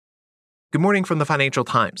Good morning from the Financial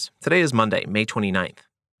Times. Today is Monday, May 29th,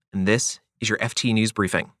 and this is your FT News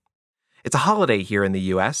Briefing. It's a holiday here in the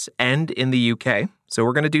US and in the UK, so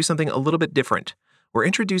we're going to do something a little bit different. We're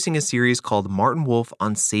introducing a series called Martin Wolf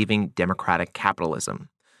on Saving Democratic Capitalism.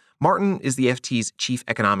 Martin is the FT's chief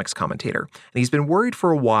economics commentator, and he's been worried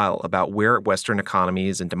for a while about where Western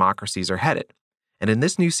economies and democracies are headed. And in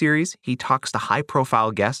this new series, he talks to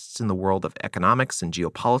high-profile guests in the world of economics and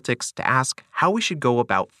geopolitics to ask how we should go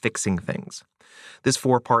about fixing things. This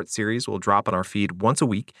 4-part series will drop on our feed once a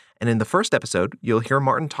week, and in the first episode, you'll hear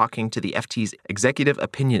Martin talking to the FT's executive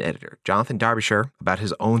opinion editor, Jonathan Derbyshire, about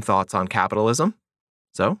his own thoughts on capitalism.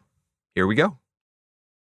 So, here we go.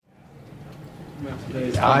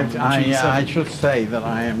 I should say that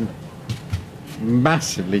I am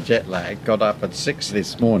massively jet-lagged. Got up at 6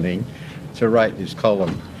 this morning to write this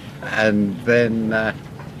column, and then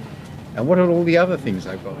and what are all the other things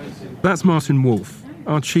I've got to do? That's Martin Wolf,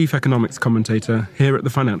 our chief economics commentator here at the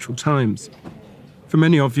Financial Times. For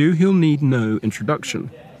many of you, he'll need no introduction.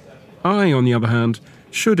 I, on the other hand,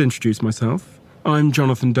 should introduce myself. I'm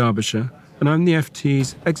Jonathan Derbyshire, and I'm the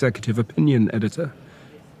FT's executive opinion editor.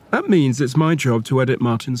 That means it's my job to edit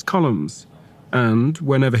Martin's columns, and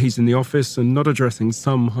whenever he's in the office and not addressing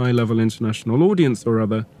some high-level international audience or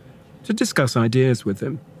other, to discuss ideas with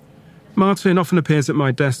him. Martin often appears at my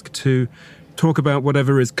desk to talk about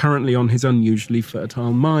whatever is currently on his unusually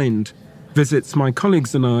fertile mind. Visits my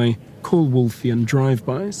colleagues and I call Wolfian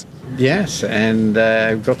drive-bys. Yes, and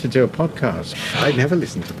I've got to do a podcast. I never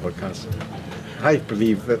listen to podcasts. I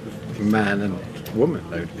believe that man and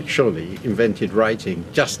woman, surely, invented writing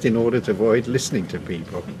just in order to avoid listening to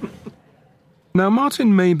people. Now,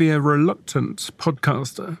 Martin may be a reluctant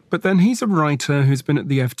podcaster, but then he's a writer who's been at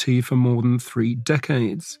the FT for more than 3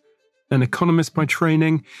 decades. An economist by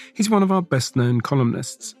training, he's one of our best-known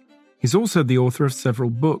columnists. He's also the author of several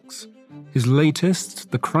books. His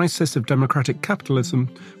latest, The Crisis of Democratic Capitalism,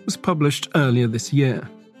 was published earlier this year.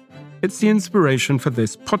 It's the inspiration for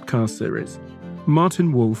this podcast series,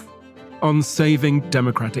 Martin Wolf on Saving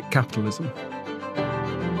Democratic Capitalism.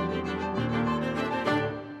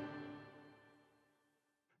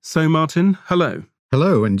 So, Martin, hello.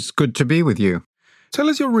 Hello, and it's good to be with you. Tell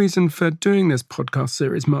us your reason for doing this podcast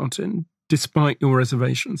series, Martin, despite your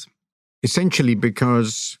reservations. Essentially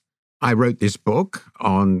because I wrote this book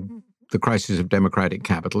on the crisis of democratic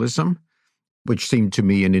capitalism, which seemed to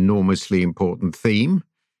me an enormously important theme.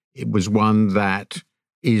 It was one that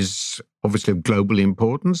is obviously of global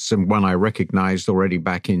importance, and one I recognized already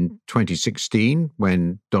back in 2016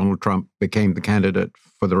 when Donald Trump became the candidate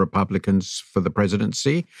for the Republicans for the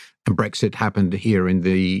presidency, and Brexit happened here in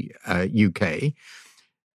the UK.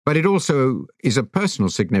 But it also is of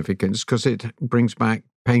personal significance because it brings back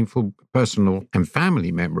painful personal and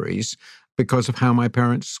family memories because of how my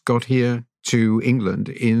parents got here to England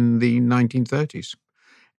in the 1930s.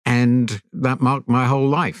 And that marked my whole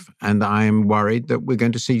life. And I am worried that we're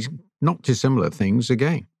going to see not dissimilar things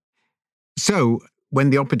again. So when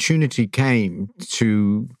the opportunity came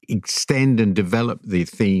to extend and develop the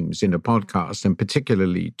themes in a podcast, and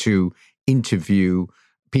particularly to interview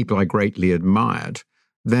people I greatly admired,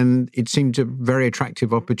 then it seemed a very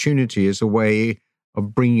attractive opportunity as a way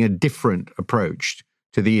of bringing a different approach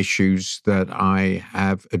to the issues that I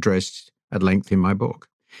have addressed at length in my book.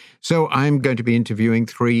 So I'm going to be interviewing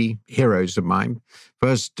 3 heroes of mine.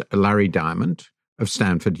 First, Larry Diamond of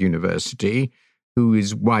Stanford University, who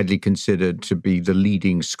is widely considered to be the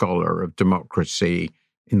leading scholar of democracy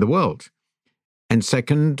in the world. And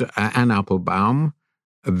second, Anne Applebaum,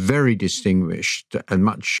 a very distinguished and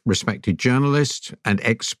much respected journalist and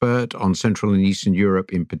expert on Central and Eastern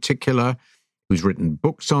Europe in particular, who's written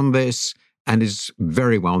books on this and is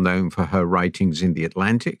very well known for her writings in The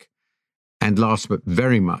Atlantic. And last but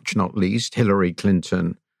very much not least, Hillary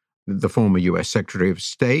Clinton, the former US Secretary of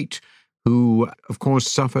State, who, of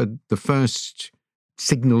course, suffered the first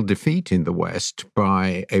signal defeat in the West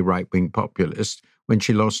by a right-wing populist when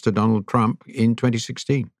she lost to Donald Trump in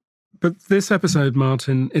 2016. But this episode,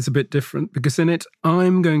 Martin, is a bit different because in it,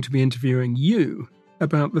 I'm going to be interviewing you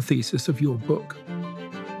about the thesis of your book.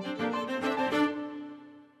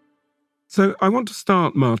 So I want to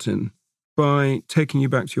start, Martin, by taking you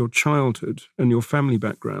back to your childhood and your family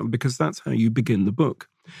background, because that's how you begin the book.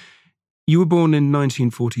 You were born in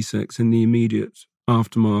 1946 in the immediate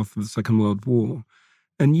aftermath of the Second World War,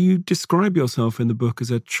 and you describe yourself in the book as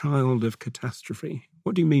a child of catastrophe.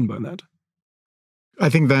 What do you mean by that? I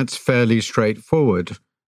think that's fairly straightforward.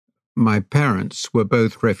 My parents were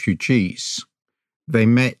both refugees. They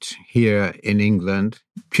met here in England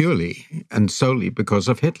purely and solely because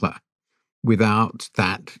of Hitler. Without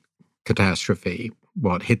that catastrophe,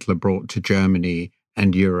 what Hitler brought to Germany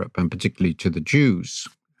and Europe, and particularly to the Jews,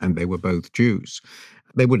 and they were both Jews,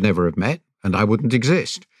 they would never have met, and I wouldn't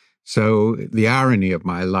exist. So the irony of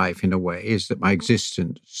my life, in a way, is that my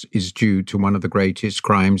existence is due to one of the greatest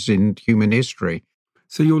crimes in human history.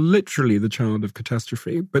 So you're literally the child of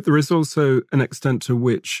catastrophe, but there is also an extent to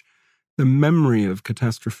which the memory of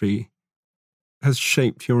catastrophe has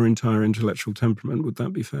shaped your entire intellectual temperament. Would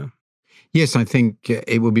that be fair? Yes, I think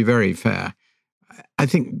it would be very fair. I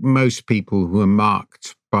think most people who are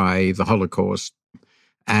marked by the Holocaust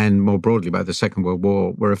and more broadly by the Second World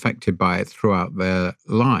War were affected by it throughout their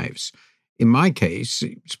lives. In my case,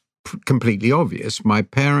 it's completely obvious. My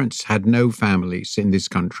parents had no families in this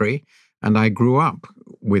country, and I grew up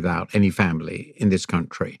without any family in this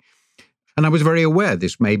country. And I was very aware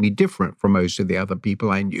this made me different from most of the other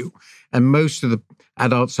people I knew. And most of the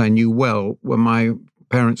adults I knew well were my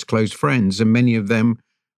parents' close friends, and many of them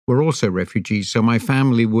were also refugees. So my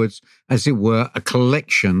family was, as it were, a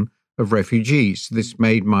collection of refugees. This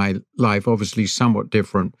made my life obviously somewhat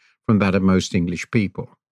different from that of most English people.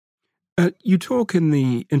 You talk in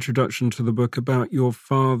the introduction to the book about your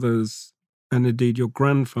father's and indeed your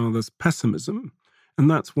grandfather's pessimism, and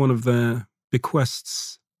that's one of their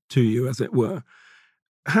bequests to you, as it were.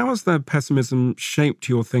 How has their pessimism shaped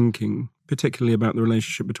your thinking, particularly about the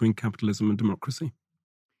relationship between capitalism and democracy?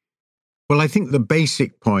 Well, I think the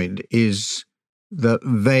basic point is that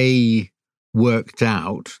they worked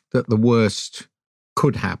out that the worst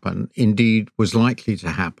could happen, indeed was likely to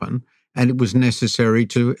happen, and it was necessary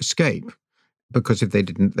to escape, because if they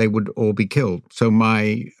didn't, they would all be killed. So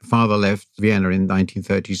my father left Vienna in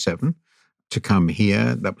 1937 to come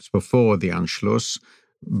here. That was before the Anschluss,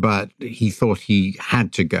 but he thought he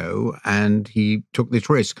had to go, and he took this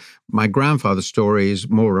risk. My grandfather's story is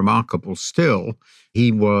more remarkable still.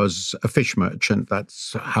 He was a fish merchant.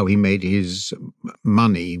 That's how he made his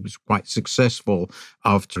money. He was quite successful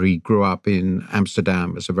after he grew up in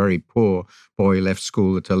Amsterdam as a very poor boy, left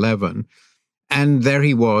school at 11. And there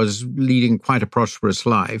he was, leading quite a prosperous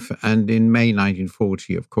life. And in May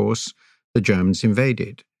 1940, of course, the Germans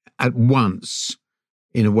invaded. At once,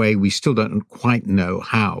 in a way we still don't quite know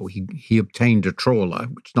how, he obtained a trawler,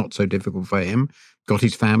 which is not so difficult for him, got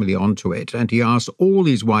his family onto it, and he asked all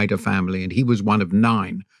his wider family, and he was one of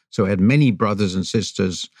 9, so he had many brothers and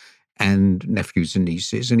sisters and nephews and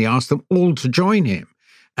nieces, and he asked them all to join him,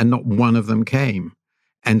 and not one of them came.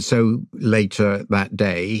 And so later that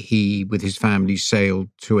day, he, with his family, sailed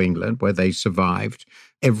to England, where they survived.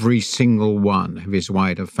 Every single one of his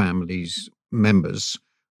wider family's members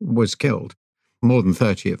was killed, more than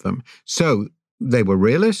 30 of them. So they were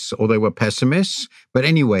realists or they were pessimists. But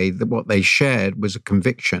anyway, what they shared was a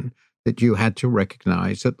conviction that you had to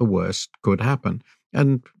recognize that the worst could happen.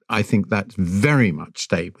 And I think that very much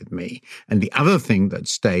stayed with me. And the other thing that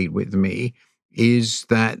stayed with me is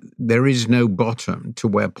that there is no bottom to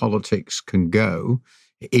where politics can go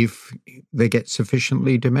if they get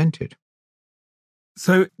sufficiently demented.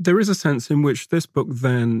 So there is a sense in which this book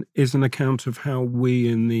then is an account of how we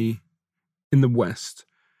in the West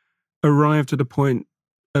arrived at a point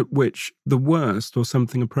at which the worst, or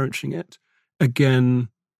something approaching it, again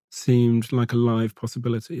seemed like a live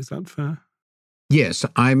possibility. Is that fair? Yes,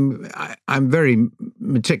 I'm very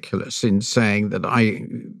meticulous in saying that I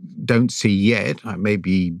don't see yet, I may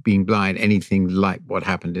be being blind, anything like what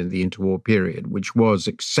happened in the interwar period, which was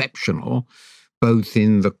exceptional, both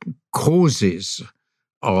in the causes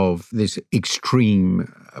of this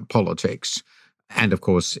extreme politics and, of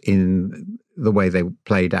course, in the way they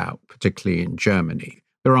played out, particularly in Germany.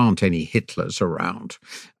 There aren't any Hitlers around.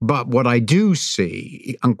 But what I do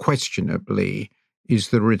see, unquestionably, is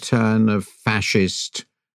the return of fascist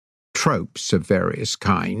tropes of various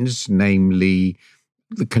kinds, namely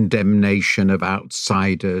the condemnation of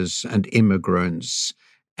outsiders and immigrants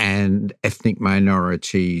and ethnic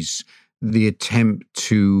minorities, the attempt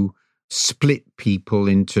to split people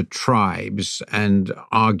into tribes and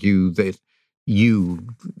argue that you,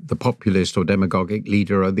 the populist or demagogic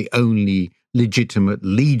leader, are the only legitimate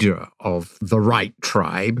leader of the right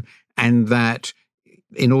tribe, and that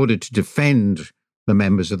in order to defend the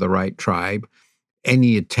members of the right tribe,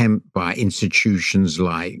 any attempt by institutions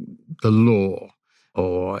like the law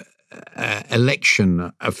or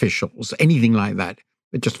election officials, anything like that,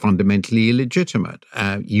 are just fundamentally illegitimate.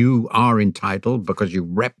 You are entitled, because you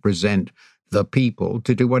represent the people,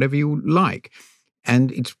 to do whatever you like.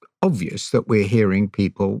 And it's obvious that we're hearing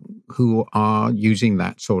people who are using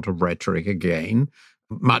that sort of rhetoric again,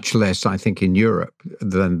 much less, I think, in Europe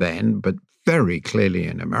than then, but very clearly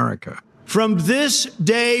in America. From this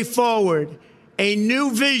day forward, a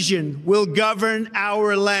new vision will govern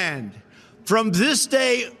our land. From this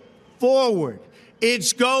day forward,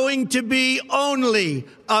 it's going to be only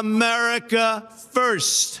America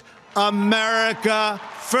first. America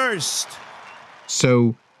first.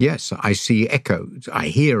 So, yes, I see echoes. I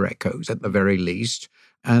hear echoes at the very least,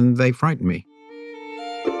 and they frighten me.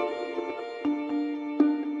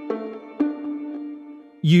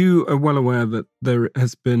 You are well aware that there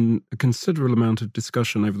has been a considerable amount of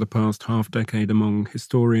discussion over the past half-decade among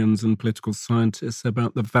historians and political scientists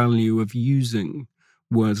about the value of using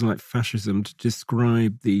words like fascism to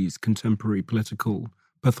describe these contemporary political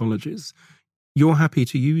pathologies. You're happy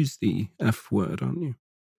to use the F word, aren't you?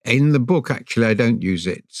 In the book, actually, I don't use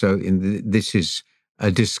it. So this is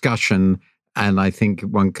a discussion, and I think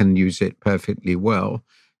one can use it perfectly well.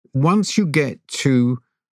 Once you get to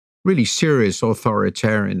really serious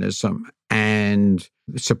authoritarianism and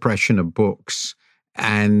suppression of books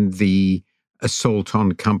and the assault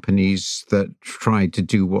on companies that try to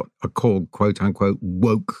do what are called, quote unquote,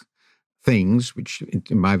 woke things, which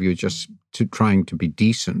in my view are just trying to be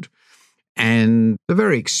decent, and the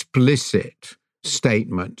very explicit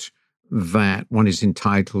statement that one is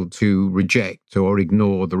entitled to reject or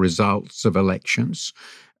ignore the results of elections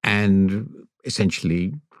and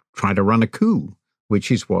essentially try to run a coup, which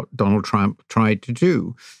is what Donald Trump tried to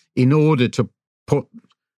do, in order to put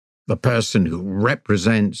the person who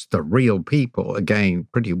represents the real people, again,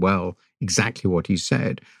 pretty well, exactly what he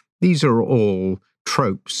said. These are all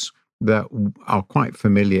tropes that are quite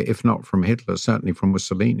familiar, if not from Hitler, certainly from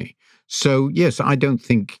Mussolini. So, yes, I don't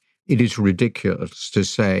think it is ridiculous to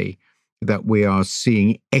say that we are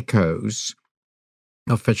seeing echoes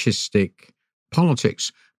of fascistic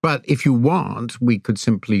politics. But if you want, we could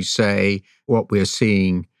simply say what we're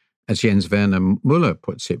seeing, as Jens Werner Müller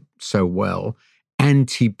puts it so well,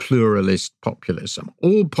 anti-pluralist populism.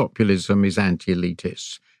 All populism is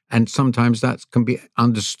anti-elitist, and sometimes that can be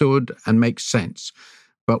understood and makes sense.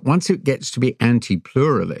 But once it gets to be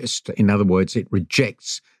anti-pluralist, in other words, it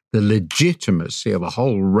rejects the legitimacy of a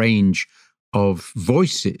whole range of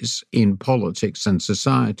voices in politics and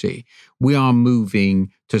society, we are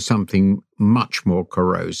moving to something much more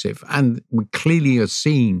corrosive. And we clearly are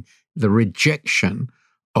seeing the rejection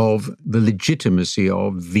of the legitimacy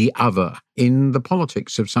of the other in the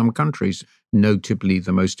politics of some countries, notably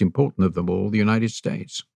the most important of them all, the United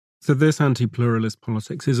States. So this anti-pluralist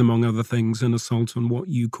politics is, among other things, an assault on what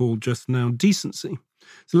you called just now decency.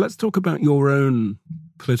 So let's talk about your own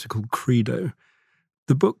political credo.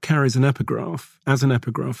 The book carries an epigraph,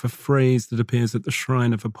 a phrase that appears at the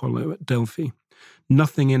shrine of Apollo at Delphi.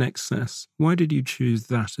 Nothing in excess. Why did you choose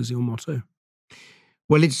that as your motto?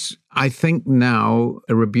 Well, it's, I think now,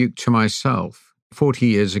 a rebuke to myself. 40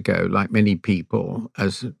 years ago, like many people,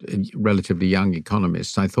 as a relatively young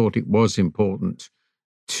economist, I thought it was important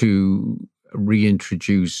to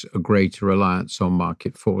reintroduce a greater reliance on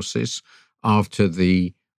market forces after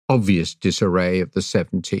the obvious disarray of the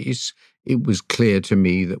 70s. It was clear to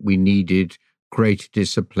me that we needed greater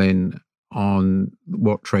discipline on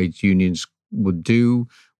what trade unions would do.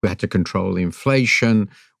 We had to control inflation.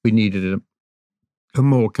 We needed a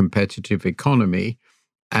more competitive economy.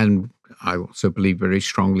 And I also believe very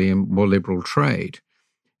strongly in more liberal trade.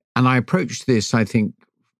 And I approached this, I think,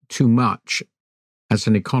 too much as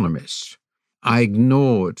an economist. I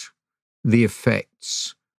ignored the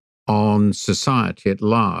effects on society at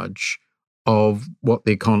large of what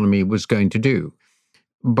the economy was going to do.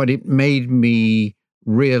 But it made me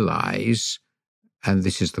realize, and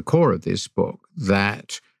this is the core of this book,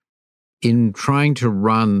 that in trying to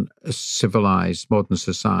run a civilized modern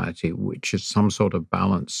society, which is some sort of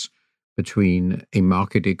balance between a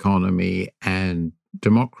market economy and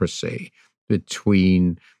democracy,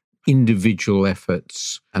 between individual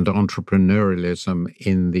efforts and entrepreneurialism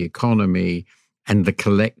in the economy and the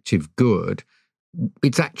collective good,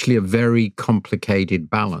 it's actually a very complicated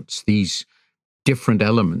balance. These different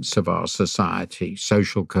elements of our society,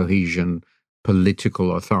 social cohesion,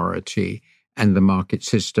 political authority, and the market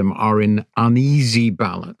system are in uneasy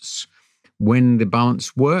balance. When the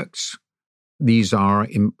balance works, these are,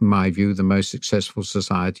 in my view, the most successful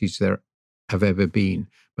societies there have ever been.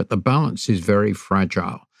 But the balance is very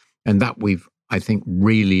fragile. And that we've, I think,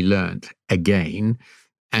 really learned again.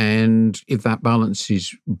 And if that balance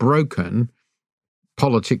is broken,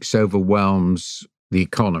 politics overwhelms the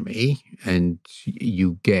economy and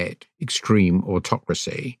you get extreme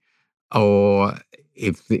autocracy. Or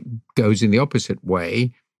if it goes in the opposite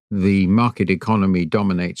way, the market economy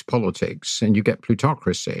dominates politics and you get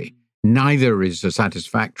plutocracy. Neither is a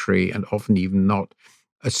satisfactory and often even not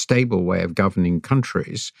a stable way of governing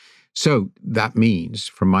countries. So that means,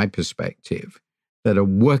 from my perspective, that a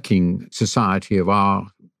working society of our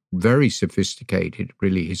very sophisticated,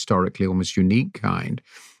 really historically almost unique kind,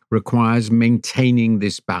 requires maintaining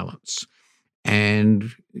this balance.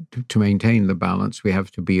 And to maintain the balance, we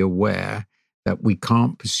have to be aware that we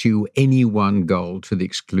can't pursue any one goal to the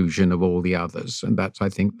exclusion of all the others. And that's, I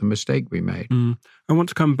think, the mistake we made. I want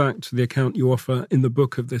to come back to the account you offer in the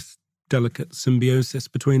book of this delicate symbiosis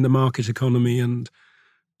between the market economy and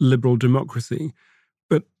liberal democracy.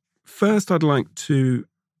 But first, I'd like to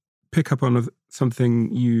pick up on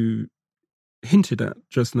something you hinted at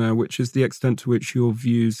just now, which is the extent to which your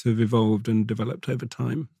views have evolved and developed over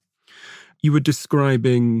time. You were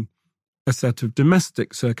describing a set of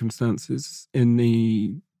domestic circumstances in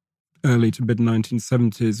the early to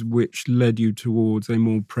mid-1970s which led you towards a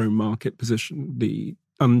more pro-market position, the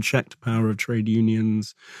unchecked power of trade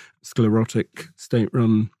unions, sclerotic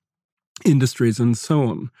state-run industries, and so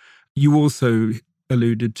on. You also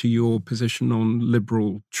alluded to your position on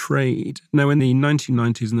liberal trade. Now, in the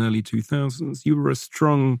 1990s and early 2000s, you were a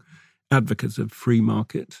strong advocate of free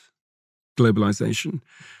market globalization.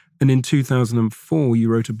 And in 2004, you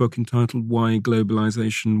wrote a book entitled Why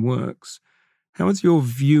Globalization Works. How has your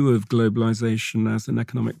view of globalization as an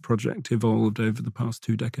economic project evolved over the past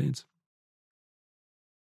 2 decades?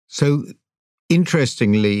 So,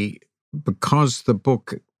 interestingly, because the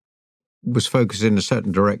book was focused in a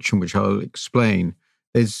certain direction, which I'll explain,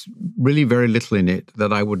 there's really very little in it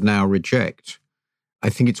that I would now reject.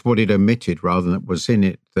 I think it's what it omitted rather than what was in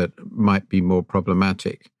it that might be more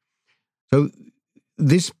problematic. So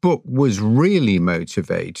this book was really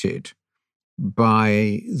motivated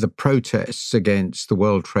by the protests against the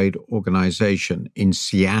World Trade Organization in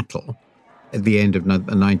Seattle at the end of the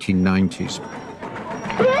 1990s.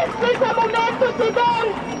 This is a moment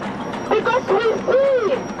today because we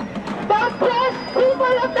see the oppressed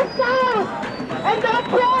people of the South and the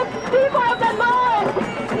oppressed people of the North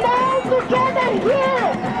now together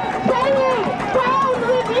here saying, down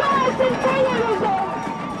with U.S. imperialism.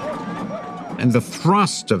 And the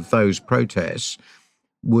thrust of those protests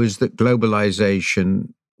was that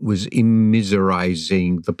globalization was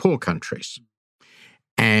immiserizing the poor countries.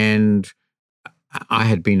 And I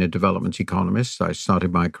had been a development economist. I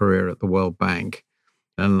started my career at the World Bank.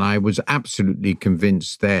 And I was absolutely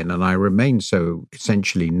convinced then, and I remain so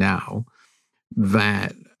essentially now,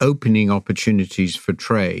 that opening opportunities for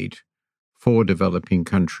trade for developing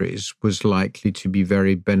countries was likely to be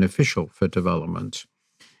very beneficial for development.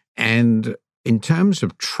 And in terms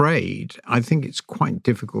of trade, I think it's quite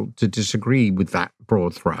difficult to disagree with that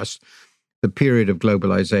broad thrust. The period of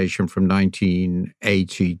globalization from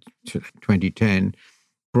 1980 to 2010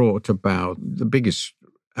 brought about the biggest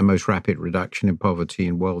and most rapid reduction in poverty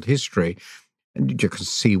in world history. And you can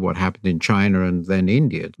see what happened in China and then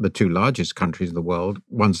India, the two largest countries in the world,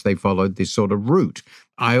 once they followed this sort of route.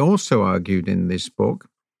 I also argued in this book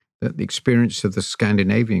that the experience of the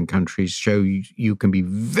Scandinavian countries show you can be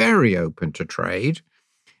very open to trade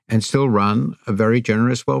and still run a very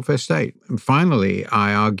generous welfare state. And finally,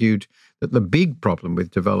 I argued that the big problem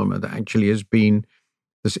with development actually has been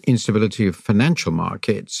this instability of financial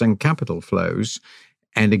markets and capital flows.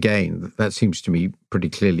 And again, that seems to me pretty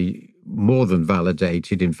clearly more than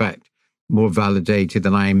validated, in fact, more validated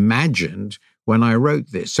than I imagined when I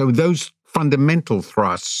wrote this. So those fundamental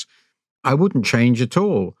thrusts, I wouldn't change at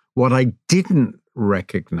all. What I didn't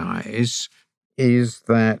recognize is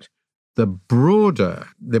that the broader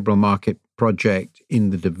liberal market project in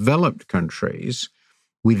the developed countries,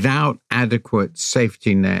 without adequate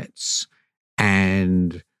safety nets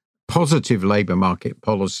and positive labor market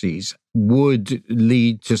policies, would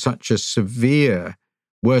lead to such a severe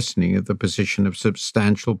worsening of the position of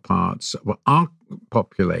substantial parts of our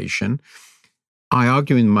population. I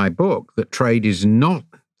argue in my book that trade is not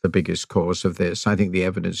the biggest cause of this. I think the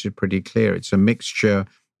evidence is pretty clear. It's a mixture,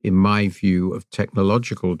 in my view, of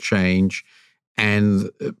technological change and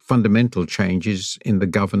fundamental changes in the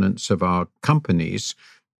governance of our companies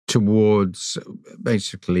towards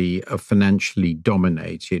basically a financially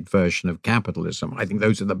dominated version of capitalism. I think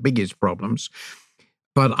those are the biggest problems.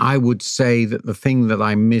 But I would say that the thing that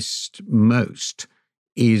I missed most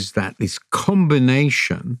is that this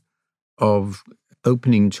combination of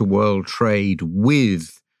opening to world trade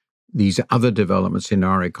with these other developments in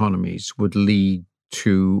our economies would lead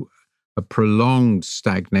to a prolonged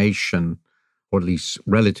stagnation, or at least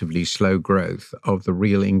relatively slow growth, of the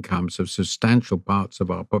real incomes of substantial parts of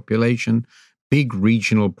our population, big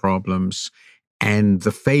regional problems, and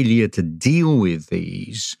the failure to deal with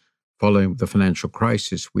these following the financial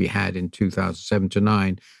crisis we had in 2007 to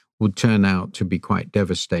 2009 would turn out to be quite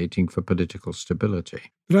devastating for political stability.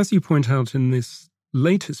 But as you point out in this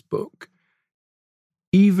latest book,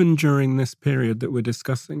 even during this period that we're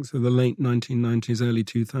discussing, so the late 1990s, early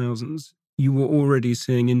 2000s, you were already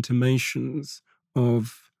seeing intimations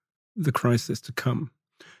of the crisis to come,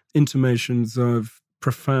 intimations of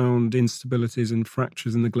profound instabilities and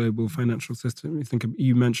fractures in the global financial system.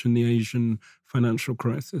 You mentioned the Asian financial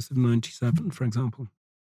crisis of 97, for example.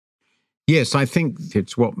 Yes, I think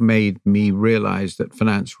it's what made me realize that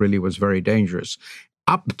finance really was very dangerous.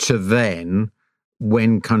 Up to then,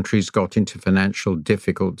 when countries got into financial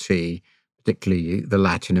difficulty, particularly the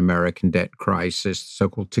Latin American debt crisis, the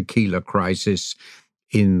so-called tequila crisis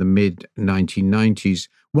in the mid-1990s,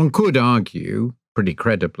 one could argue pretty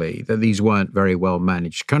credibly that these weren't very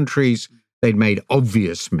well-managed countries. They'd made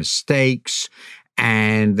obvious mistakes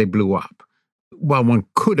and they blew up. Well, one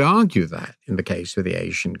could argue that in the case of the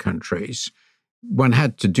Asian countries, one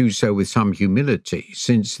had to do so with some humility,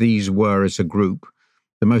 since these were, as a group,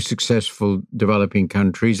 the most successful developing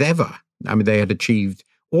countries ever. I mean, they had achieved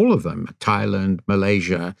all of them, Thailand,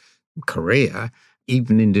 Malaysia, Korea,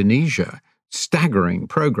 even Indonesia, staggering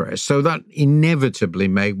progress. So that inevitably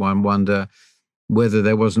made one wonder whether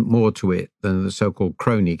there wasn't more to it than the so-called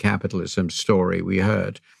crony capitalism story we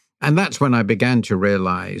heard. And that's when I began to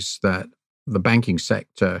realize that the banking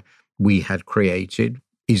sector we had created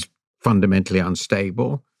is fundamentally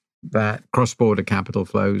unstable, that cross-border capital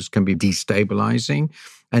flows can be destabilizing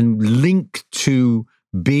and linked to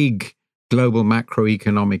big global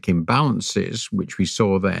macroeconomic imbalances, which we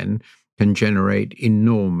saw then, can generate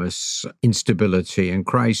enormous instability and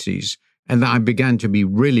crises. And I began to be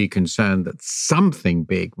really concerned that something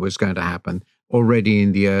big was going to happen already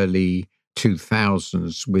in the early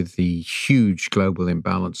 2000s with the huge global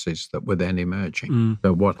imbalances that were then emerging.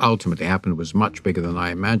 So what ultimately happened was much bigger than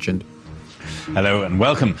I imagined. Hello and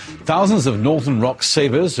welcome. Thousands of Northern Rock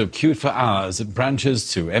savers have queued for hours at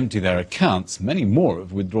branches to empty their accounts. Many more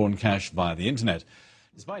have withdrawn cash via the internet.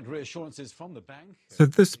 Despite reassurances from the bank... So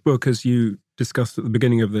this book, as you discussed at the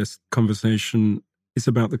beginning of this conversation, is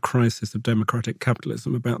about the crisis of democratic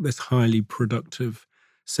capitalism, about this highly productive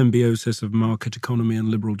symbiosis of market economy and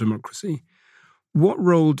liberal democracy. What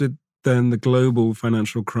role did then the global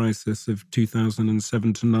financial crisis of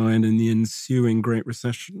 2007 to 9 and the ensuing Great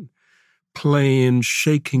Recession play in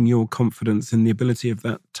shaking your confidence in the ability of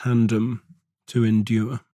that tandem to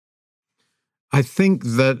endure? I think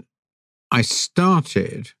that I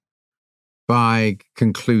started by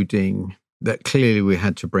concluding that clearly we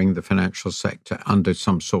had to bring the financial sector under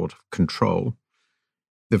some sort of control.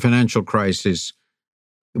 The financial crisis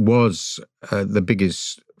was the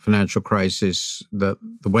biggest financial crisis that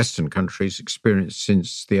the Western countries experienced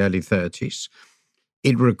since the early 30s.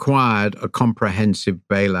 It required a comprehensive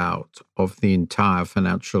bailout of the entire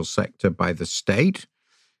financial sector by the state,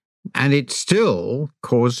 and it still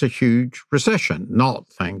caused a huge recession. Not,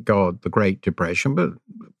 thank God, the Great Depression, but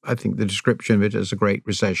I think the description of it as a Great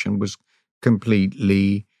Recession was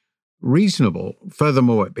completely reasonable.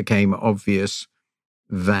 Furthermore, it became obvious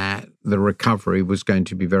that the recovery was going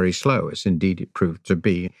to be very slow, as indeed it proved to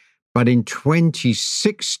be. But in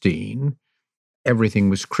 2016, everything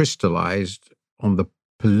was crystallized on the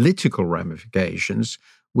political ramifications,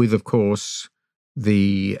 with, of course,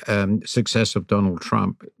 the success of Donald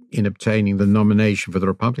Trump in obtaining the nomination for the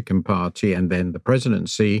Republican Party and then the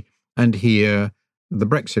presidency, and here the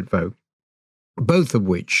Brexit vote, both of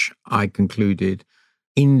which I concluded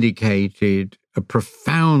indicated a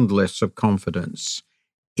profound loss of confidence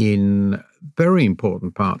in very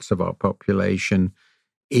important parts of our population,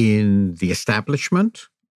 in the establishment,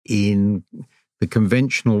 in the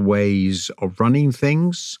conventional ways of running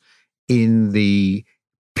things, in the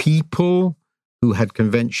people who had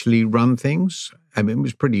conventionally run things. I mean, it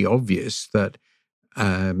was pretty obvious that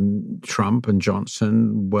Trump and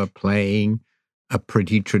Johnson were playing a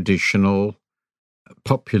pretty traditional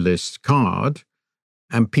populist card,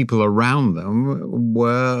 and people around them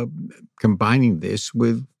were combining this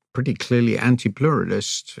with pretty clearly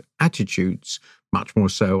anti-pluralist attitudes, much more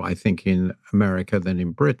so, I think, in America than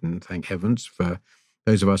in Britain, thank heavens for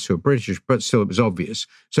those of us who are British, but still it was obvious.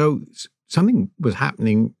 So something was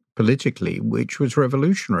happening politically which was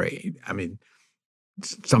revolutionary. I mean,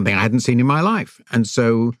 something I hadn't seen in my life. And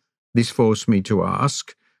so this forced me to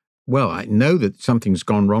ask, well, I know that something's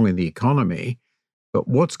gone wrong in the economy, but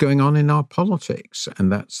what's going on in our politics?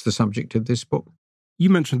 And that's the subject of this book. You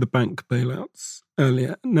mentioned the bank bailouts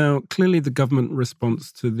earlier. Now, clearly the government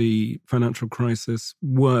response to the financial crisis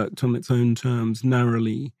worked on its own terms,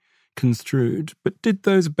 narrowly construed. But did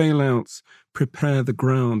those bailouts prepare the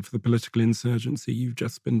ground for the political insurgency you've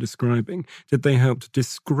just been describing? Did they help to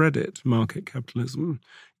discredit market capitalism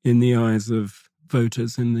in the eyes of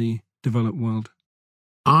voters in the developed world?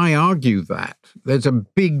 I argue that there's a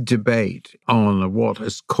big debate on what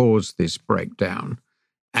has caused this breakdown.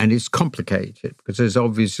 And it's complicated because there's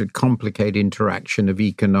obviously a complicated interaction of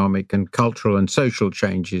economic and cultural and social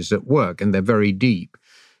changes at work, and they're very deep.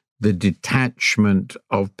 The detachment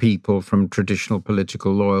of people from traditional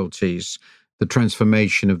political loyalties, the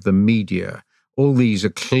transformation of the media, all these are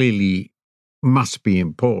clearly must be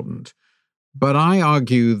important. But I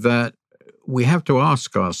argue that we have to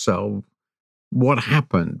ask ourselves what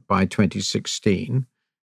happened by 2016.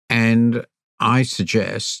 And I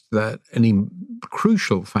suggest that a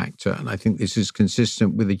crucial factor, and I think this is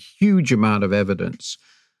consistent with a huge amount of evidence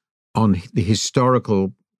on the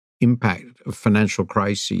historical impact of financial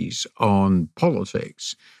crises on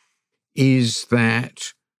politics, is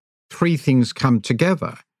that three things come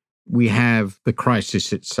together. We have the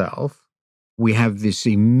crisis itself. We have this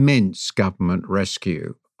immense government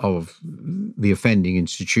rescue of the offending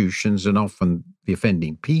institutions and often the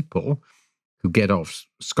offending people who get off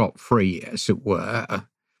scot-free, as it were,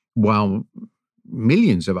 while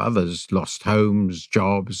millions of others lost homes,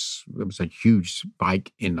 jobs. There was a huge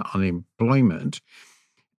spike in unemployment.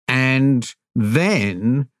 And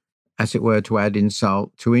then, as it were, to add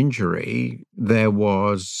insult to injury, there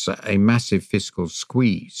was a massive fiscal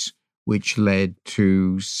squeeze, which led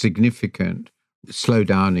to significant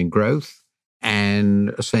slowdown in growth and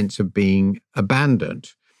a sense of being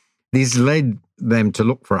abandoned. This led them to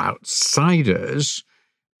look for outsiders.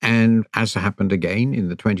 And as happened again in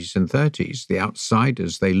the 20s and 30s, the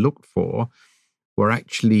outsiders they looked for were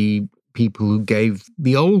actually people who gave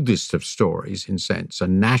the oldest of stories, in a sense, a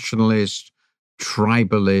nationalist,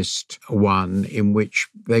 tribalist one, in which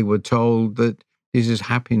they were told that this is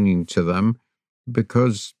happening to them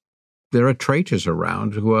because there are traitors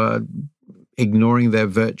around who are ignoring their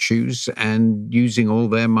virtues and using all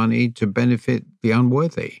their money to benefit the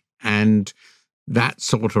unworthy. And that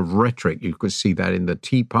sort of rhetoric, you could see that in the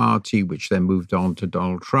Tea Party, which then moved on to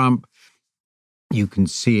Donald Trump. You can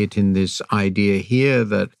see it in this idea here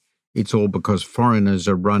that it's all because foreigners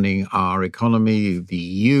are running our economy, the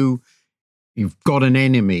EU. You've got an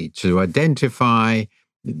enemy to identify.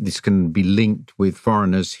 This can be linked with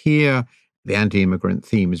foreigners here. The anti-immigrant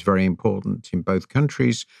theme is very important in both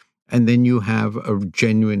countries. And then you have a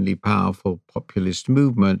genuinely powerful populist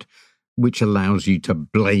movement which allows you to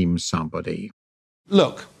blame somebody.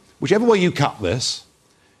 Look, whichever way you cut this,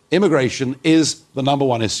 immigration is the number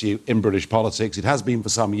one issue in British politics. It has been for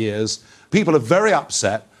some years. People are very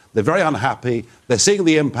upset. They're very unhappy. They're seeing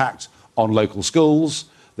the impact on local schools.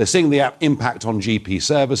 They're seeing the impact on GP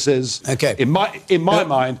services. Okay. In my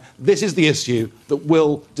mind, this is the issue that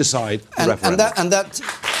will decide the referendum.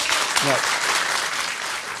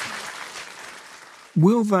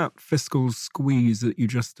 Will that fiscal squeeze that you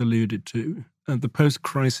just alluded to, the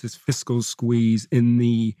post-crisis fiscal squeeze in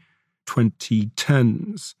the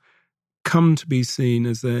 2010s, come to be seen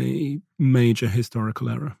as a major historical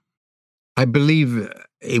error? I believe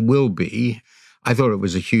it will be. I thought it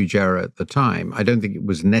was a huge error at the time. I don't think it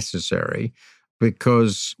was necessary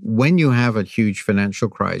because when you have a huge financial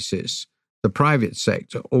crisis, the private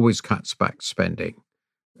sector always cuts back spending.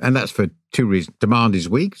 And that's for two reasons. Demand is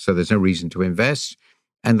weak, so there's no reason to invest.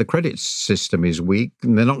 And the credit system is weak,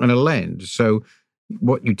 and they're not going to lend. So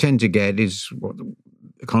what you tend to get is what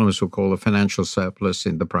economists will call a financial surplus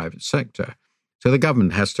in the private sector. So the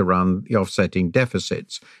government has to run the offsetting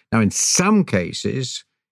deficits. Now, in some cases,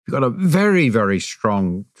 you've got a very, very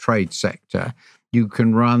strong trade sector. You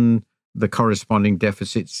can run the corresponding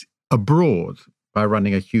deficits abroad by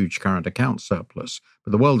running a huge current account surplus.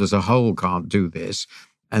 But the world as a whole can't do this.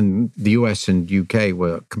 And the US and UK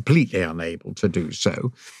were completely unable to do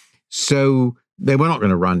so. So they were not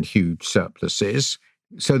going to run huge surpluses.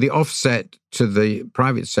 So the offset to the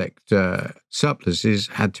private sector surpluses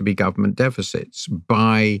had to be government deficits.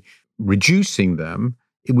 By reducing them,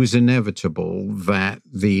 it was inevitable that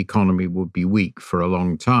the economy would be weak for a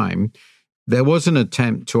long time. There was an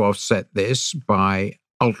attempt to offset this by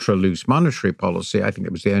ultra-loose monetary policy. I think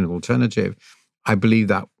it was the only alternative. I believe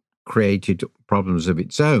that created problems of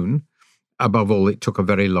its own. Above all, it took a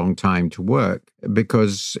very long time to work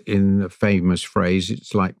because, in a famous phrase,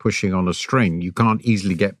 it's like pushing on a string. You can't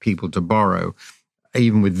easily get people to borrow,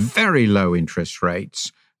 even with very low interest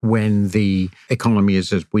rates, when the economy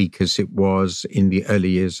is as weak as it was in the early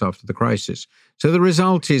years after the crisis. So the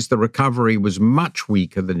result is the recovery was much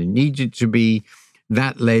weaker than it needed to be.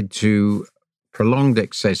 That led to prolonged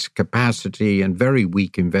excess capacity and very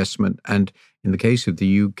weak investment. And in the case of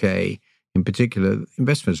the UK, in particular,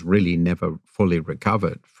 investments really never fully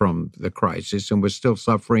recovered from the crisis and we're still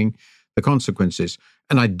suffering the consequences.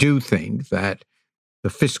 And I do think that the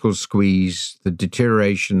fiscal squeeze, the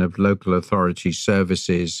deterioration of local authority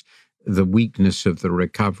services, the weakness of the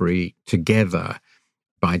recovery together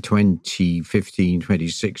by 2015,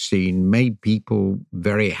 2016 made people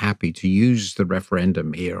very happy to use the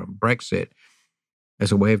referendum here on Brexit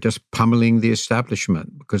as a way of just pummeling the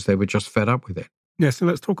establishment because they were just fed up with it. Yeah, so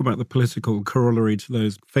let's talk about the political corollary to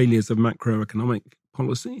those failures of macroeconomic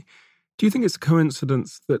policy. Do you think it's a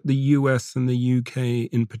coincidence that the US and the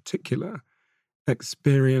UK in particular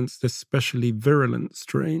experienced especially virulent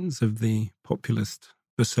strains of the populist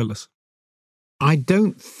bacillus? I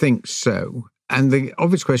don't think so. And the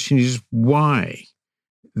obvious question is why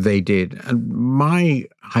they did. And my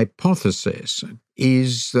hypothesis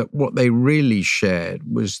is that what they really shared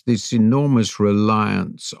was this enormous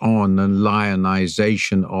reliance on and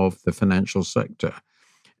lionization of the financial sector.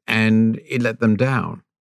 And it let them down.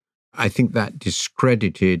 I think that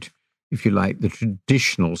discredited, if you like, the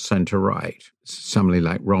traditional center-right, somebody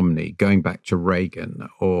like Romney, going back to Reagan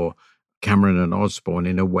or Cameron and Osborne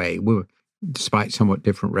in a way, despite somewhat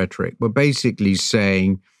different rhetoric, were basically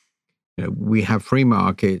saying, we have free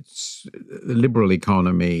markets, a liberal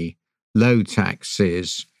economy, low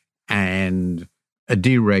taxes, and a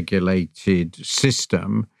deregulated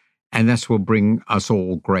system, and this will bring us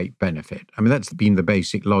all great benefit. I mean, that's been the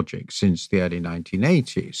basic logic since the early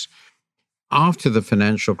 1980s. After the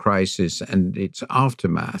financial crisis and its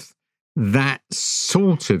aftermath, that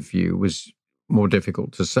sort of view was more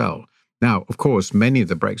difficult to sell. Now, of course, many of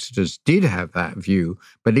the Brexiters did have that view,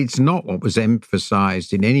 but it's not what was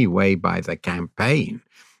emphasized in any way by the campaign.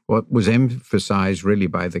 What was emphasized really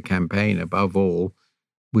by the campaign, above all,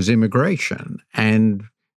 was immigration and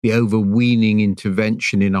the overweening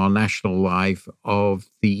intervention in our national life of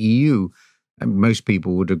the EU. And most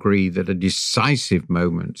people would agree that a decisive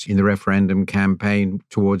moment in the referendum campaign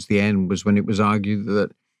towards the end was when it was argued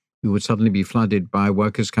that we would suddenly be flooded by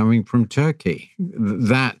workers coming from Turkey.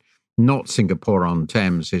 That, not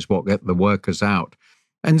Singapore-on-Thames, is what got the workers out.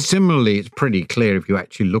 And similarly, it's pretty clear if you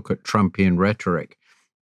actually look at Trumpian rhetoric.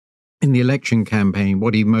 In the election campaign,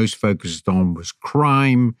 what he most focused on was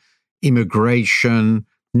crime, immigration.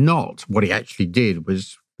 Not what he actually did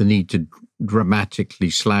was the need to dramatically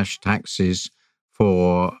slash taxes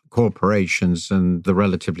for corporations and the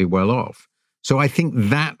relatively well-off. So I think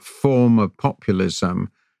that form of populism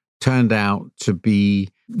turned out to be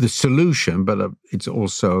the solution, but it's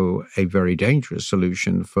also a very dangerous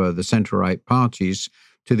solution for the centre-right parties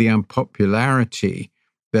to the unpopularity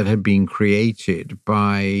that had been created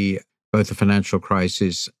by both the financial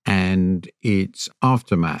crisis and its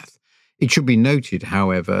aftermath. It should be noted,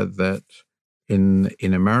 however, that in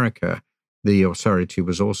America, the austerity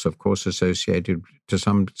was also, of course, associated to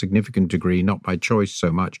some significant degree, not by choice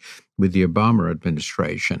so much, with the Obama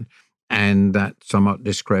administration, and that somewhat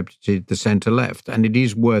discredited the centre-left. And it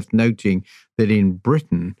is worth noting that in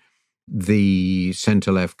Britain, the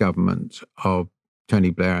centre-left government of Tony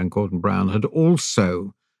Blair and Gordon Brown had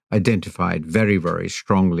also identified very, very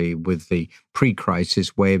strongly with the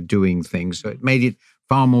pre-crisis way of doing things. So it made it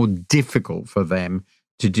far more difficult for them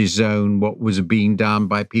to disown what was being done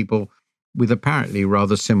by people with apparently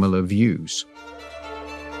rather similar views.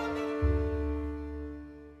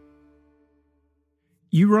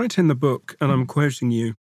 You write in the book, and I'm quoting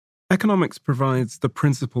you, economics provides the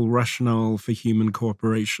principal rationale for human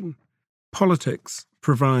cooperation. Politics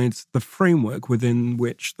provides the framework within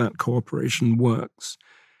which that cooperation works.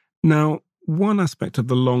 Now, one aspect of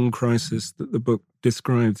the long crisis that the book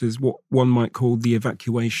describes is what one might call the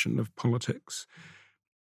evacuation of politics.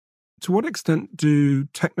 To what extent do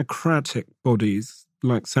technocratic bodies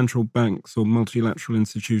like central banks or multilateral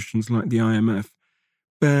institutions like the IMF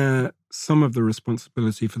bear some of the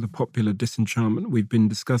responsibility for the popular disenchantment we've been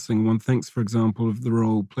discussing? One thinks, for example, of the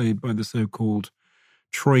role played by the so-called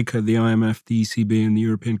Troika, the IMF, the ECB, and the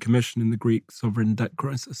European Commission in the Greek sovereign debt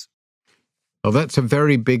crisis. Well, that's a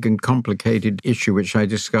very big and complicated issue, which I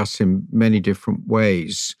discuss in many different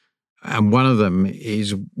ways. And one of them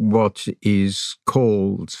is what is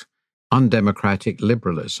called undemocratic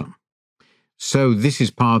liberalism. So this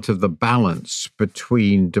is part of the balance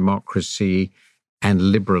between democracy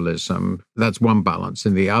and liberalism. That's one balance.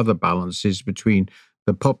 And the other balance is between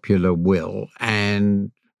the popular will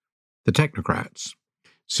and the technocrats.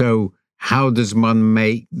 So how does one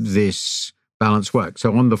make this balance work?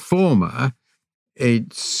 So on the former,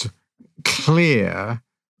 it's clear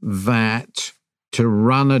that to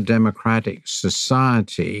run a democratic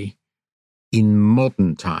society in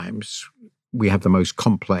modern times, we have the most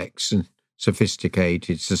complex and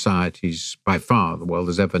sophisticated societies by far the world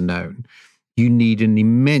has ever known. You need an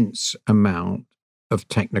immense amount of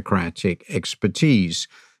technocratic expertise.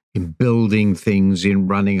 in building things, in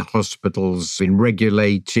running hospitals, in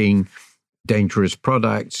regulating dangerous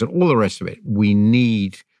products, and all the rest of it. We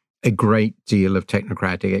need a great deal of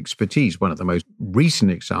technocratic expertise. One of the most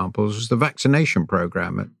recent examples was the vaccination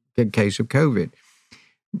program in the case of COVID.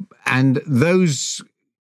 And those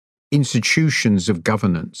institutions of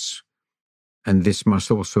governance, and this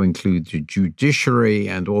must also include the judiciary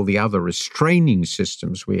and all the other restraining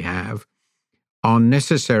systems we have, are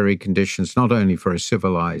necessary conditions not only for a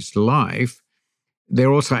civilized life,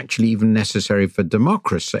 they're also actually even necessary for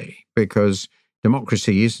democracy, because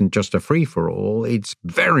democracy isn't just a free-for-all, it's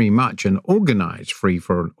very much an organized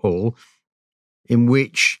free-for-all in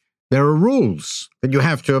which there are rules that you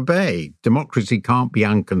have to obey. Democracy can't be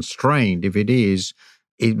unconstrained. If it is,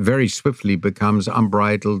 it very swiftly becomes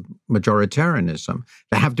unbridled majoritarianism.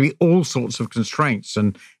 There have to be all sorts of constraints,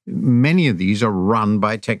 and many of these are run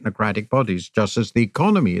by technocratic bodies, just as the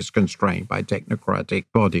economy is constrained by technocratic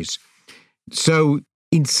bodies. So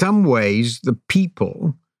in some ways, the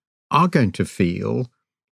people are going to feel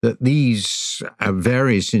that these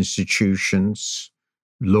various institutions,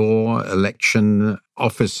 law, election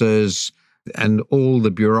officers, and all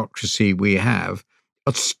the bureaucracy we have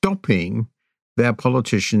are stopping their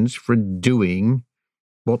politicians from doing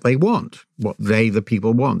what they want, what they, the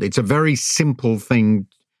people, want. It's a very simple thing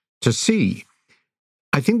to see.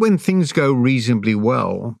 I think when things go reasonably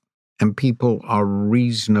well and people are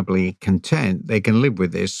reasonably content, they can live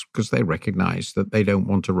with this because they recognize that they don't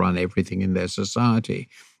want to run everything in their society.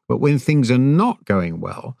 But when things are not going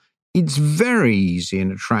well, it's very easy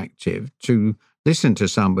and attractive to listen to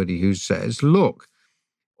somebody who says, look,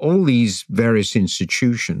 all these various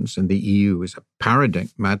institutions, and the EU is a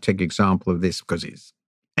paradigmatic example of this because it's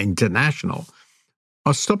international,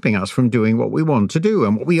 are stopping us from doing what we want to do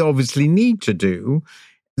and what we obviously need to do.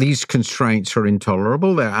 These constraints are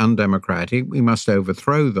intolerable. They're undemocratic. We must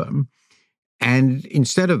overthrow them. And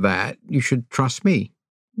instead of that, you should trust me.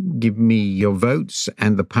 Give me your votes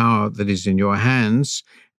and the power that is in your hands,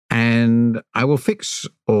 and I will fix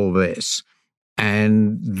all this.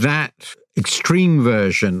 And that extreme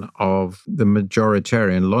version of the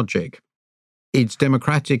majoritarian logic, it's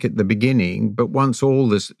democratic at the beginning, but once all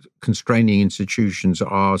the constraining institutions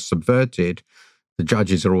are subverted, the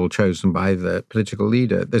judges are all chosen by the political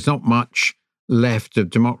leader, there's not much left of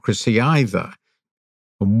democracy either.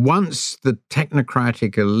 Once the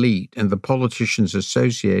technocratic elite and the politicians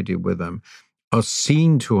associated with them are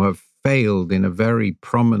seen to have failed in a very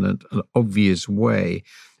prominent and obvious way,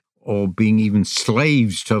 or being even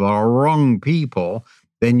slaves to the wrong people,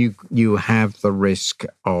 then you have the risk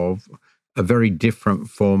of a very different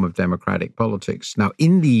form of democratic politics. Now,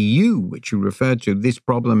 in the EU, which you referred to, this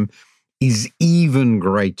problem is even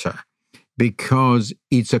greater because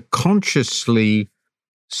it's a consciously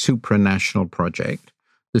supranational project.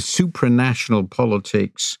 The supranational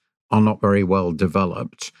politics are not very well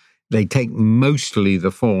developed. They take mostly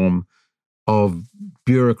the form of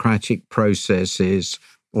bureaucratic processes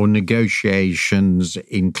or negotiations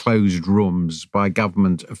in closed rooms by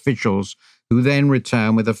government officials who then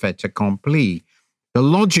return with a fait accompli. The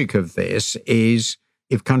logic of this is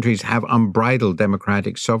if countries have unbridled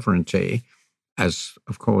democratic sovereignty, as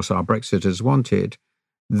of course our Brexiters wanted,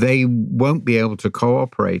 they won't be able to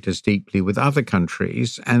cooperate as deeply with other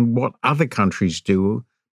countries, and what other countries do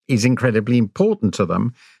is incredibly important to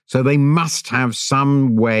them, so they must have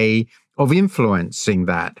some way of influencing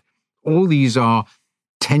that. All these are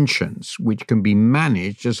tensions which can be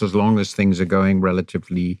managed just as long as things are going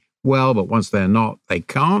relatively well, but once they're not, they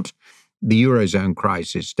can't. The Eurozone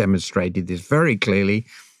crisis demonstrated this very clearly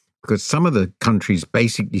because some of the countries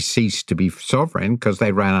basically ceased to be sovereign because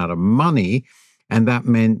they ran out of money, and that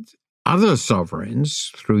meant other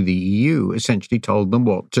sovereigns through the EU essentially told them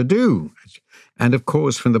what to do. And of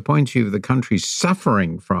course, from the point of view of the countries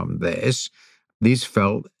suffering from this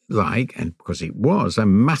felt like, and because it was, a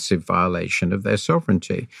massive violation of their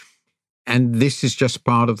sovereignty. And this is just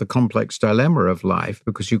part of the complex dilemma of life,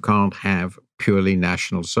 because you can't have purely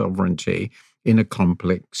national sovereignty in a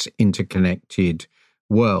complex, interconnected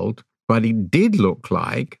world. But it did look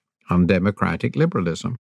like undemocratic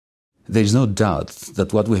liberalism. There is no doubt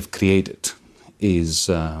that what we have created is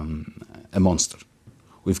a monster.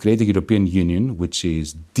 We've created a European Union which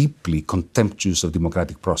is deeply contemptuous of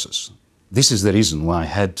democratic process. This is the reason why I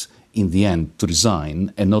had, in the end, to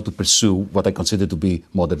resign and not to pursue what I consider to be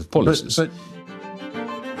moderate policies. But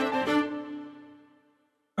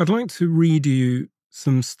I'd like to read you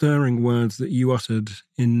some stirring words that you uttered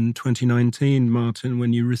in 2019, Martin,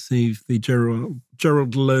 when you received the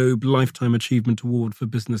Gerald Loeb Lifetime Achievement Award for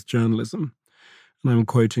Business Journalism. And I'm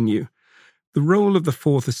quoting you. The role of the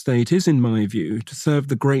Fourth Estate is, in my view, to serve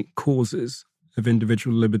the great causes of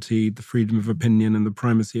individual liberty, the freedom of opinion, and the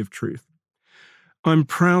primacy of truth. I'm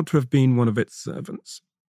proud to have been one of its servants.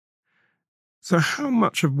 So how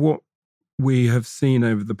much of what we have seen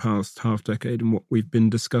over the past half-decade and what we've been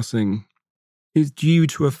discussing is due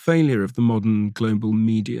to a failure of the modern global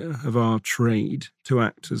media, of our trade, to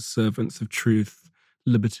act as servants of truth,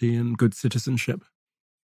 liberty, and good citizenship?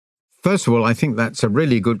 First of all, I think that's a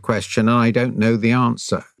really good question, and I don't know the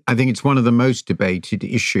answer. I think it's one of the most debated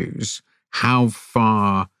issues, how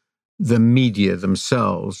far the media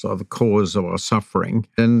themselves are the cause of our suffering.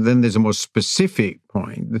 And then there's a more specific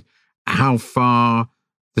point, how far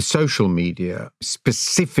the social media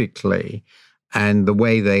specifically and the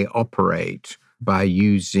way they operate by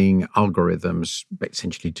using algorithms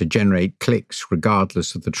essentially to generate clicks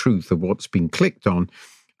regardless of the truth of what's been clicked on,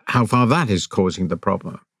 how far that is causing the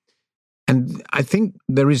problem. And I think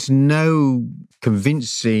there is no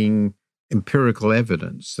convincing empirical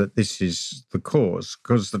evidence that this is the cause,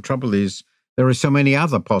 because the trouble is there are so many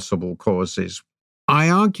other possible causes. I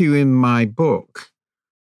argue in my book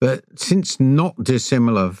that since not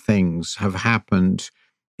dissimilar things have happened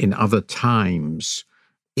in other times,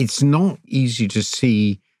 it's not easy to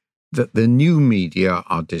see that the new media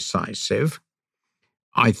are decisive.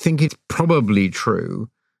 I think it's probably true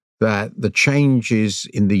that the changes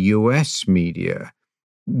in the US media,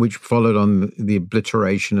 which followed on the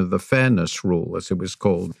obliteration of the fairness rule, as it was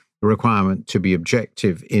called, the requirement to be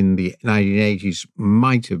objective in the 1980s,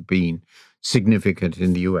 might have been significant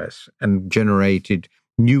in the US and generated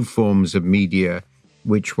new forms of media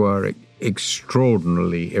which were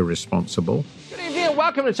extraordinarily irresponsible. Good evening and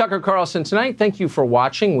welcome to Tucker Carlson Tonight. Thank you for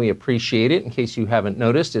watching. We appreciate it. In case you haven't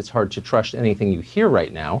noticed, it's hard to trust anything you hear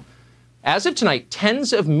right now. As of tonight,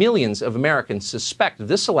 tens of millions of Americans suspect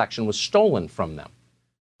this election was stolen from them.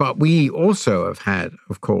 But we also have had,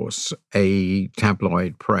 of course, a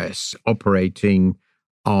tabloid press operating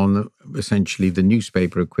on essentially the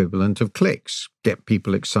newspaper equivalent of clicks, get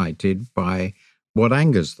people excited by what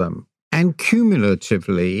angers them. And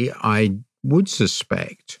cumulatively, I would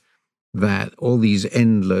suspect that all these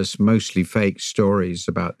endless, mostly fake stories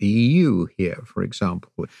about the EU here, for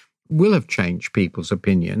example, will have changed people's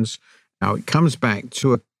opinions. Now, it comes back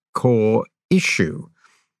to a core issue.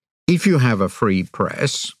 If you have a free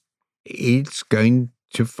press, it's going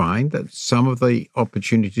to find that some of the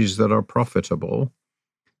opportunities that are profitable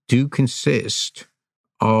do consist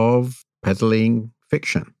of peddling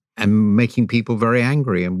fiction and making people very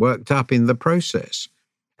angry and worked up in the process.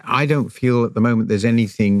 I don't feel at the moment there's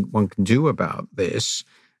anything one can do about this,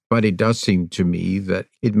 but it does seem to me that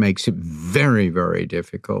it makes it very, very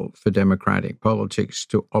difficult for democratic politics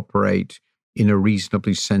to operate in a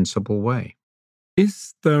reasonably sensible way.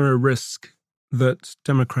 Is there a risk that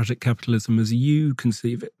democratic capitalism, as you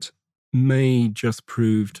conceive it, may just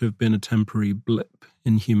prove to have been a temporary blip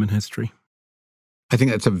in human history? I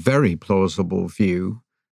think that's a very plausible view,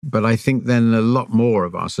 but I think then a lot more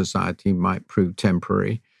of our society might prove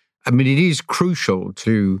temporary. I mean, it is crucial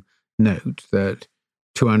to note that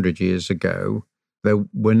 200 years ago, there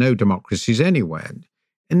were no democracies anywhere.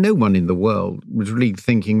 And no one in the world was really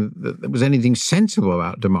thinking that there was anything sensible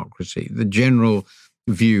about democracy. The general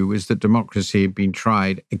view is that democracy had been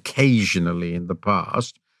tried occasionally in the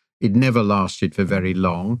past. It never lasted for very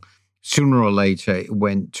long. Sooner or later, it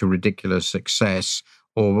went to ridiculous success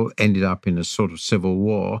or ended up in a sort of civil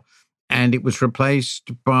war. And it was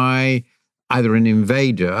replaced by either an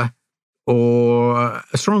invader or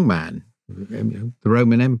a strongman. The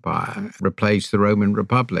Roman Empire replaced the Roman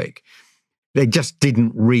Republic. They just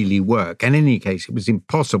didn't really work. And in any case, it was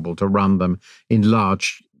impossible to run them in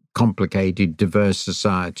large, complicated, diverse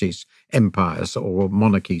societies. Empires or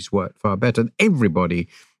monarchies worked far better. Everybody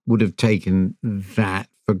would have taken that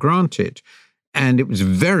for granted. And it was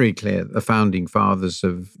very clear that the founding fathers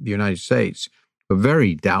of the United States were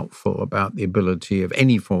very doubtful about the ability of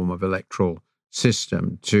any form of electoral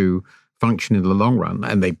system to function in the long run.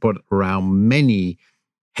 And they put around many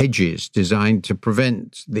hedges designed to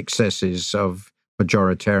prevent the excesses of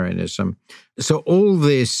majoritarianism. So all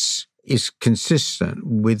this is consistent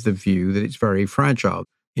with the view that it's very fragile.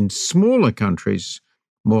 In smaller countries,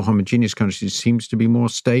 more homogeneous countries, it seems to be more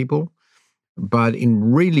stable. But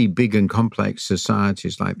in really big and complex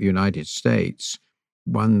societies like the United States,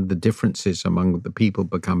 the differences among the people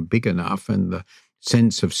become big enough and the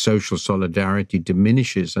sense of social solidarity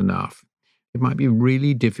diminishes enough, it might be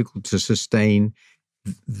really difficult to sustain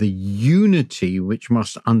the unity which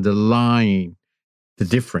must underlie the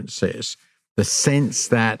differences, the sense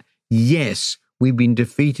that, yes, we've been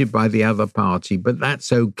defeated by the other party, but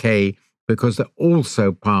that's okay because they're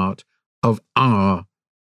also part of our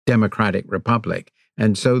democratic republic.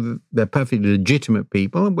 And so they're perfectly legitimate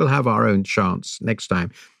people, and we'll have our own chance next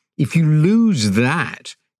time. If you lose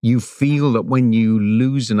that, you feel that when you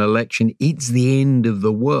lose an election, it's the end of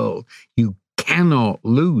the world. You cannot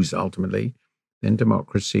lose, ultimately. Then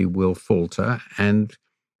democracy will falter. And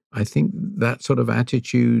I think that sort of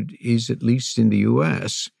attitude is, at least in the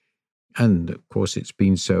US, and of course it's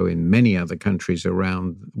been so in many other countries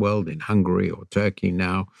around the world, in Hungary or Turkey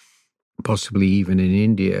now, possibly even in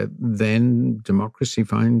India, then democracy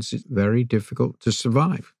finds it very difficult to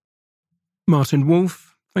survive. Martin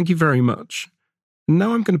Wolf, thank you very much.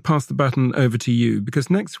 Now I'm going to pass the baton over to you, because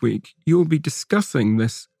next week you'll be discussing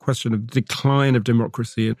this question of the decline of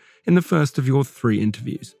democracy in the first of your 3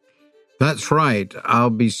 interviews. That's right.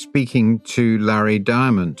 I'll be speaking to Larry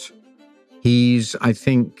Diamond. He's, I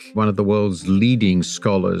think, one of the world's leading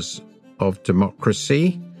scholars of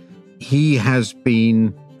democracy. He has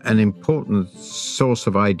been an important source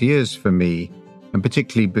of ideas for me, and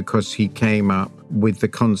particularly because he came up with the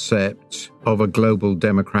concept of a global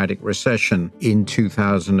democratic recession in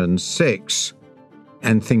 2006.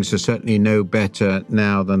 And things are certainly no better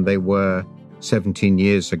now than they were 17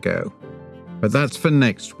 years ago. But that's for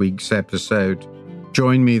next week's episode.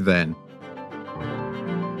 Join me then.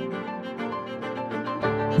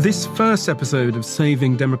 This first episode of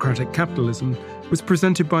Saving Democratic Capitalism was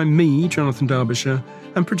presented by me, Jonathan Derbyshire,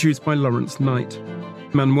 and produced by Lawrence Knight.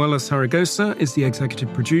 Manuela Saragosa is the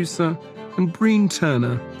executive producer, and Breen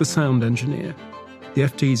Turner, the sound engineer. The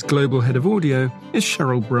FT's global head of audio is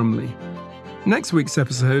Cheryl Brumley. Next week's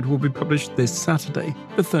episode will be published this Saturday,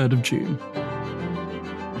 the 3rd of June.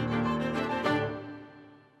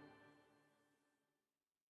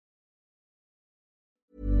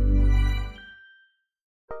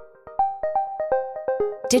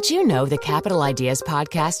 Did you know the Capital Ideas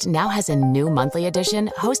podcast now has a new monthly edition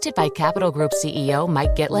hosted by Capital Group CEO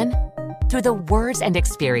Mike Gitlin? Through the words and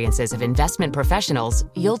experiences of investment professionals,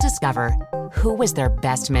 you'll discover who was their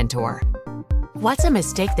best mentor, what's a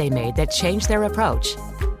mistake they made that changed their approach,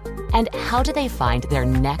 and how do they find their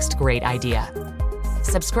next great idea.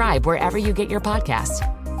 Subscribe wherever you get your podcasts.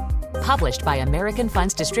 Published by American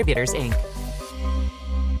Funds Distributors, Inc.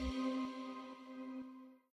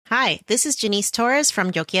 Hi, this is Janice Torres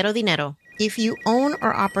from Yo Quiero Dinero. If you own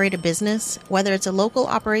or operate a business, whether it's a local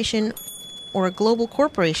operation or a global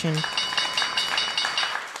corporation,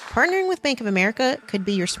 partnering with Bank of America could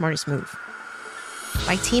be your smartest move.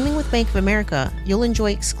 By teaming with Bank of America, you'll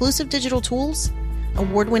enjoy exclusive digital tools,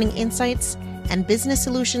 award-winning insights, and business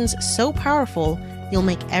solutions so powerful you'll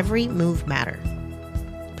make every move matter.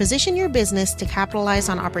 Position your business to capitalize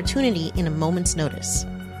on opportunity in a moment's notice.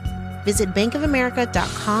 Visit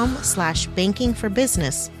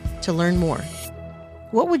bankofamerica.com/bankingforbusiness to learn more.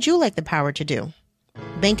 What would you like the power to do?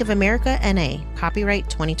 Bank of America, N.A., copyright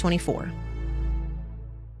 2024.